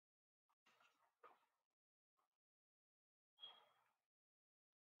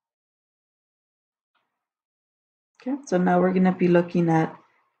Okay, so now we're going to be looking at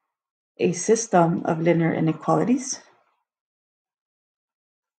a system of linear inequalities.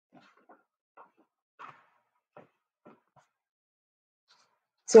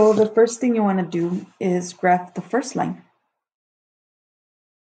 So the first thing you want to do is graph the first line.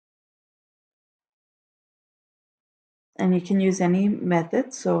 And you can use any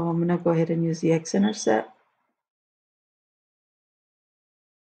method. So I'm going to go ahead and use the x-intercept.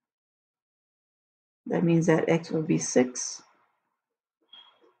 That means that x will be 6.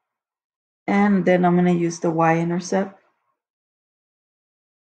 And then I'm going to use the y-intercept.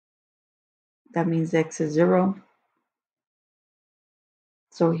 That means x is 0.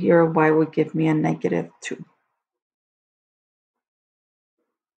 So here y would give me a -2.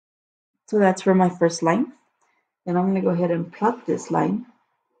 So that's for my first line. Then I'm going to go ahead and plot this line.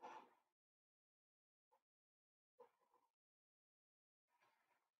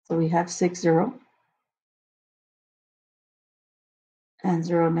 So we have 6, 0. And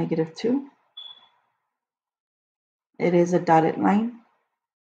 0, -2. It is a dotted line.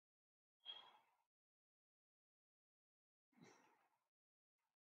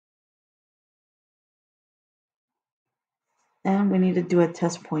 And we need to do a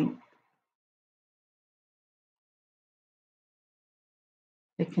test point.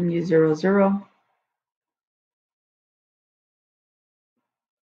 It can use 0, 0.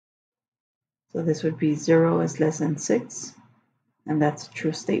 So this would be 0 is less than 6. And that's a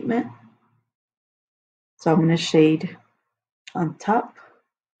true statement. So I'm going to shade on top.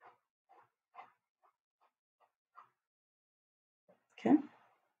 Okay.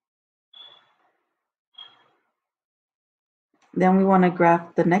 Then we want to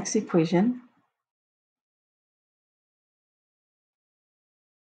graph the next equation.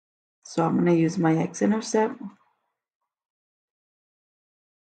 So I'm going to use my x-intercept.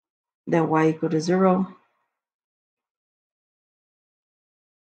 Then y equal to 0.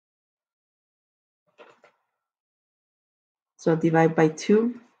 So divide by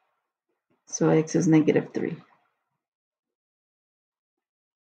 2. So x is -3.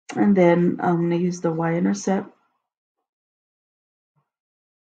 And then I'm going to use the y-intercept.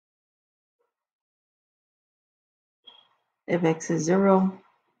 If x is 0,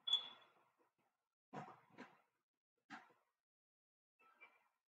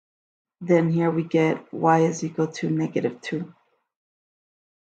 then here we get y is equal to -2.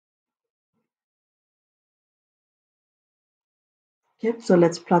 Okay, so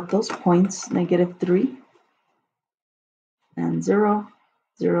let's plot those points, -3 and 0,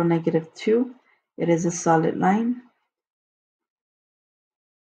 0, -2. It is a solid line.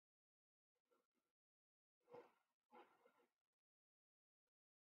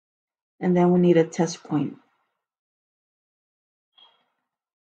 And then we need a test point.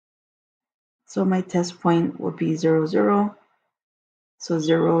 So my test point would be 0, 0. So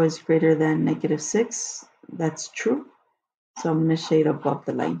 0 is greater than -6. That's true. So I'm going to shade above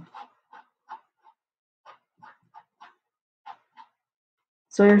the line.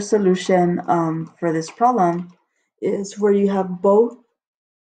 So your solution for this problem is where you have both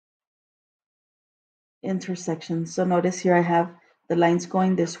intersections. So notice here I have the lines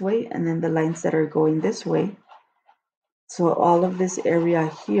going this way and then the lines that are going this way. So all of this area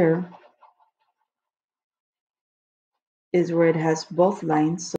here is where it has both lines.